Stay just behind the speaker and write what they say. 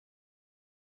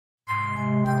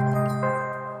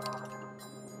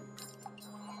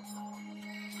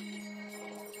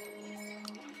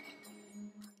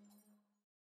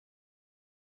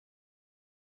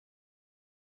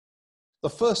The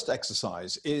first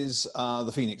exercise is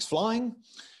the Phoenix flying,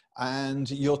 and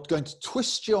you're going to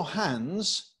twist your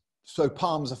hands so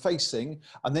palms are facing,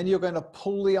 and then you're going to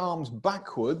pull the arms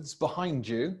backwards behind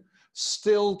you,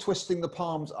 still twisting the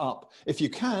palms up. If you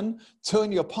can,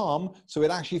 turn your palm so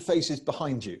it actually faces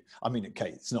behind you. I mean, okay,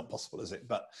 it's not possible, is it?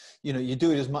 But you know, you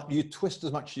do it as much, you twist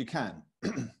as much as you can.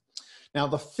 Now,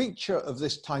 the feature of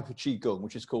this type of Qigong,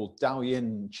 which is called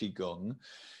Daoyin Qigong,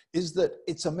 is that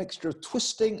it's a mixture of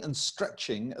twisting and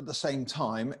stretching at the same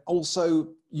time, also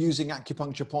using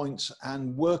acupuncture points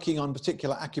and working on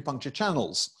particular acupuncture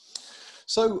channels.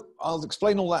 So I'll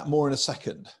explain all that more in a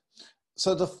second.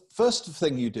 So the first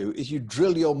thing you do is you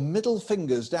drill your middle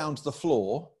fingers down to the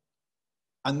floor,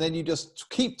 and then you just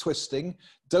keep twisting,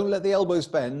 don't let the elbows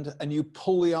bend, and you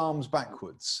pull the arms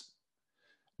backwards.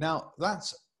 Now,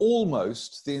 that's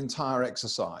almost the entire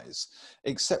exercise,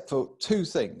 except for two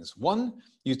things. One,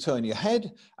 you turn your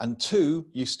head, and two,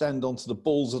 you stand onto the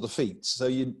balls of the feet. So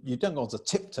you don't go onto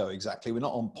tiptoe exactly. We're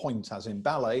not on point as in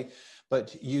ballet,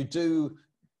 but you do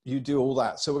all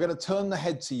that. So we're going to turn the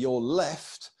head to your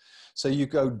left. So you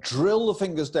go drill the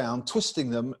fingers down, twisting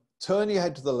them, turn your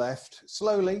head to the left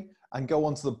slowly, and go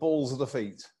onto the balls of the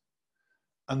feet.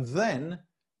 And then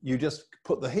you just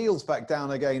put the heels back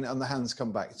down again and the hands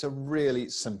come back. It's a really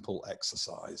simple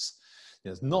exercise.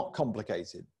 It's not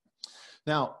complicated.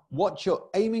 Now, what you're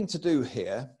aiming to do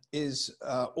here is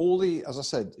as I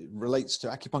said, it relates to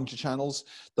acupuncture channels.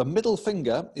 The middle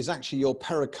finger is actually your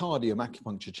pericardium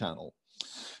acupuncture channel.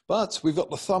 But we've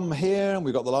got the thumb here, and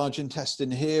we've got the large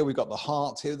intestine here, we've got the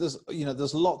heart here.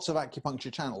 There's lots of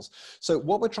acupuncture channels. So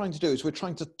what we're trying to do is we're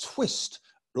trying to twist,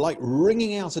 like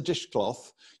wringing out a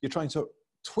dishcloth. You're trying to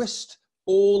twist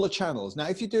all the channels. Now,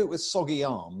 if you do it with soggy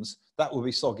arms, that will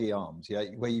be soggy arms, yeah,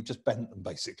 where you've just bent them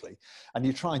basically. And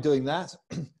you try doing that,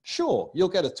 sure, you'll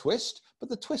get a twist, but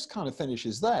the twist kind of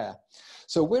finishes there.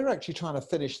 So we're actually trying to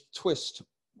finish the twist,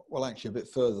 well, actually a bit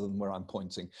further than where I'm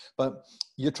pointing, but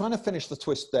you're trying to finish the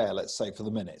twist there, let's say, for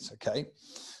the minute, okay?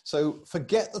 So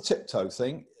forget the tiptoe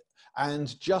thing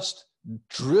and just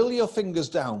drill your fingers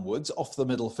downwards off the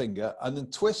middle finger, and then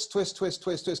twist, twist, twist,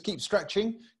 twist, twist. Keep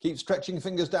stretching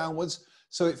fingers downwards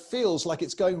so it feels like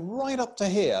it's going right up to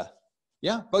here.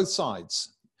 Yeah, both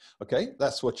sides. Okay,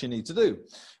 that's what you need to do.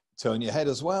 Turn your head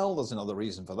as well. There's another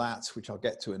reason for that, which I'll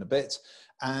get to in a bit.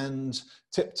 And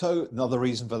tiptoe, another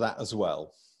reason for that as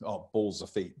well. Oh, balls of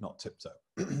feet, not tiptoe.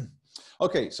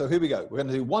 Okay, so here we go. We're going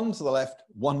to do one to the left,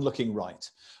 one looking right.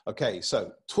 Okay,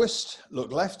 so twist,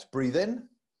 look left, breathe in.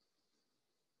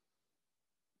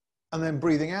 And then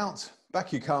breathing out,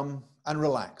 back you come, and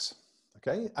relax.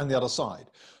 Okay, and the other side.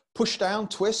 Push down,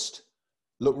 twist,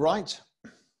 look right,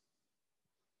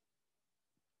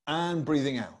 and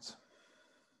breathing out.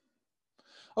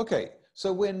 Okay,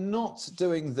 so we're not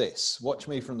doing this. Watch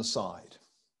me from the side.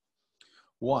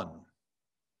 One.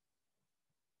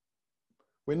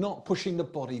 We're not pushing the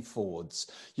body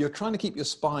forwards. You're trying to keep your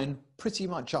spine pretty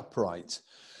much upright.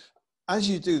 As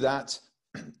you do that,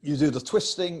 you do the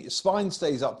twisting, your spine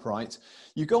stays upright.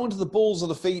 You go onto the balls of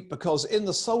the feet because in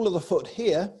the sole of the foot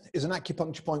here is an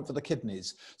acupuncture point for the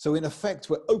kidneys. So in effect,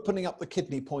 we're opening up the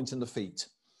kidney point in the feet.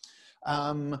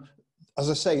 As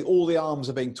I say, all the arms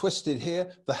are being twisted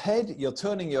here. The head, you're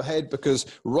turning your head because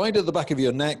right at the back of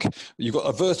your neck, you've got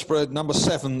a vertebra, number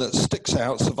 7, that sticks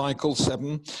out, cervical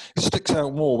 7. It sticks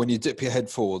out more when you dip your head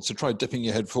forward. So try dipping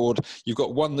your head forward. You've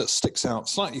got one that sticks out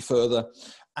slightly further,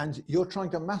 and you're trying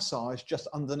to massage just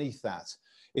underneath that.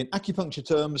 In acupuncture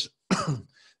terms,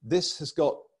 this has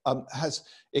got,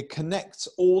 it connects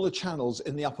all the channels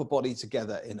in the upper body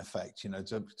together, in effect, you know,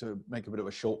 to make a bit of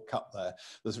a shortcut there.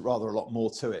 There's rather a lot more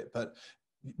to it. But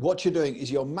what you're doing is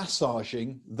you're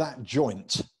massaging that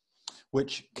joint,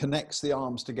 which connects the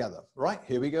arms together. Right,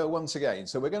 here we go once again.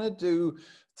 So we're going to do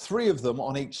 3 of them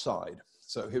on each side.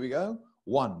 So here we go.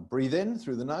 1, breathe in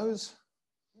through the nose.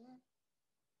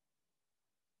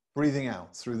 Breathing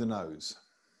out through the nose.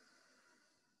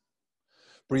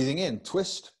 Breathing in,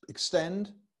 twist,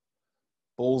 extend,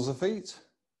 balls of feet.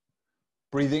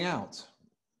 Breathing out.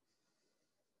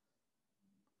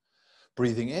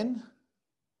 Breathing in.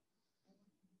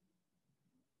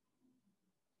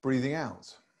 Breathing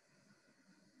out.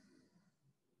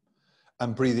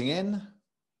 And breathing in.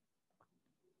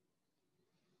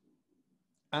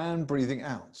 And breathing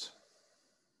out.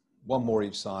 One more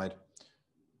each side.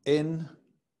 In.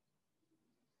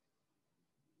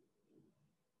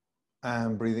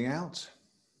 And breathing out,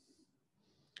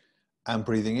 and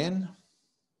breathing in,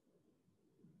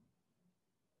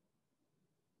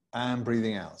 and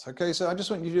breathing out. Okay, so I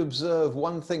just want you to observe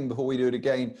one thing before we do it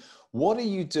again. What are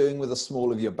you doing with the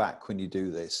small of your back when you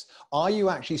do this? Are you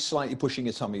actually slightly pushing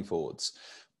your tummy forwards?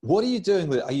 What are you doing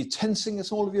with it? Are you tensing the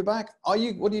small of your back? What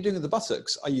are you doing with the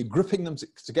buttocks? Are you gripping them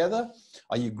together?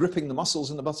 Are you gripping the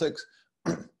muscles in the buttocks?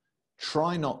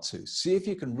 Try not to. See if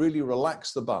you can really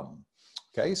relax the bum.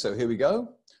 Okay, so here we go.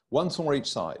 Once more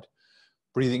each side.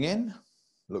 Breathing in,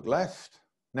 look left.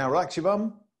 Now relax your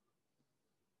bum.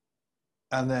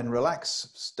 And then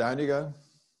relax, down you go.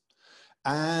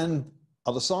 And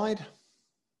other side.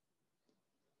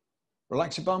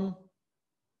 Relax your bum.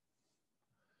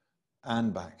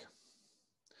 And back.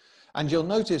 And you'll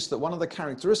notice that one of the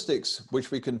characteristics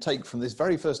which we can take from this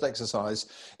very first exercise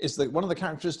is that one of the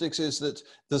characteristics is that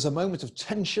there's a moment of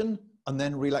tension and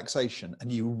then relaxation.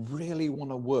 And you really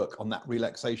want to work on that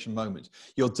relaxation moment.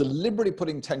 You're deliberately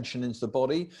putting tension into the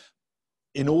body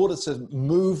in order to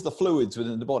move the fluids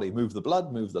within the body, move the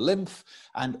blood, move the lymph,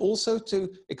 and also to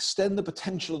extend the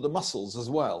potential of the muscles as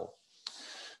well.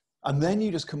 And then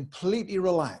you just completely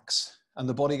relax and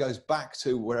the body goes back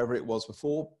to wherever it was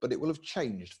before, but it will have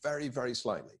changed very, very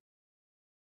slightly.